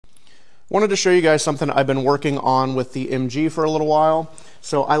Wanted to show you guys something I've been working on with the MG for a little while.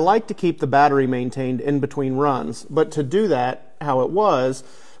 So I like to keep the battery maintained in between runs, but to do that, how it was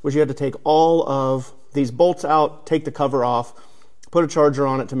you had to take all of these bolts out, take the cover off, put a charger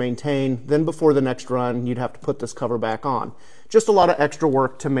on it to maintain, then before the next run, you'd have to put this cover back on. Just a lot of extra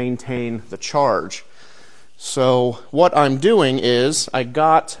work to maintain the charge. So what I'm doing is I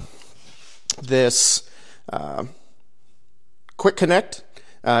got this Quick Connect,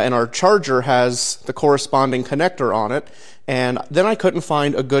 and our charger has the corresponding connector on it, and then I couldn't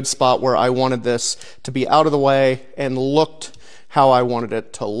find a good spot where I wanted this to be out of the way and looked how I wanted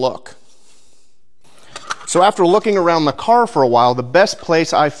it to look. So after looking around the car for a while, the best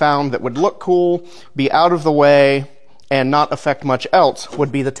place I found that would look cool, be out of the way, and not affect much else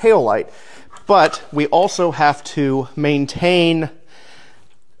would be the tail light. But we also have to maintain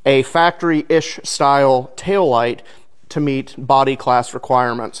a factory-ish style tail light to meet body class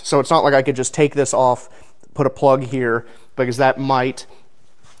requirements. So it's not like I could just take this off, put a plug here, because that might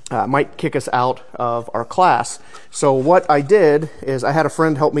kick us out of our class. So what I did is I had a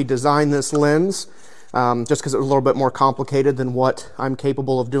friend help me design this lens, just because it was a little bit more complicated than what I'm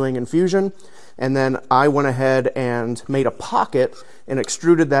capable of doing in Fusion. And then I went ahead and made a pocket and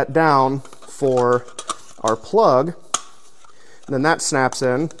extruded that down for our plug. And then that snaps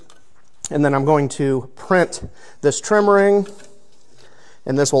in. And then I'm going to print this trim ring,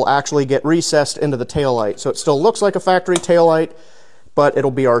 and this will actually get recessed into the tail light. So it still looks like a factory tail light, but it'll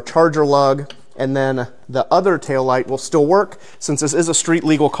be our charger lug. And then the other tail light will still work. Since this is a street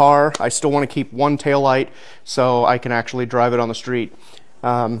legal car, I still want to keep one tail light so I can actually drive it on the street.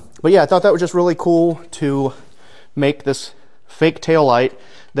 But yeah, I thought that was just really cool to make this fake tail light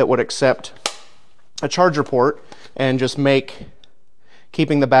that would accept a charger port and just make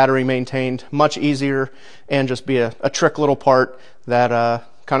keeping the battery maintained much easier, and just be a trick little part that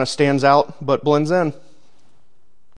kind of stands out but blends in.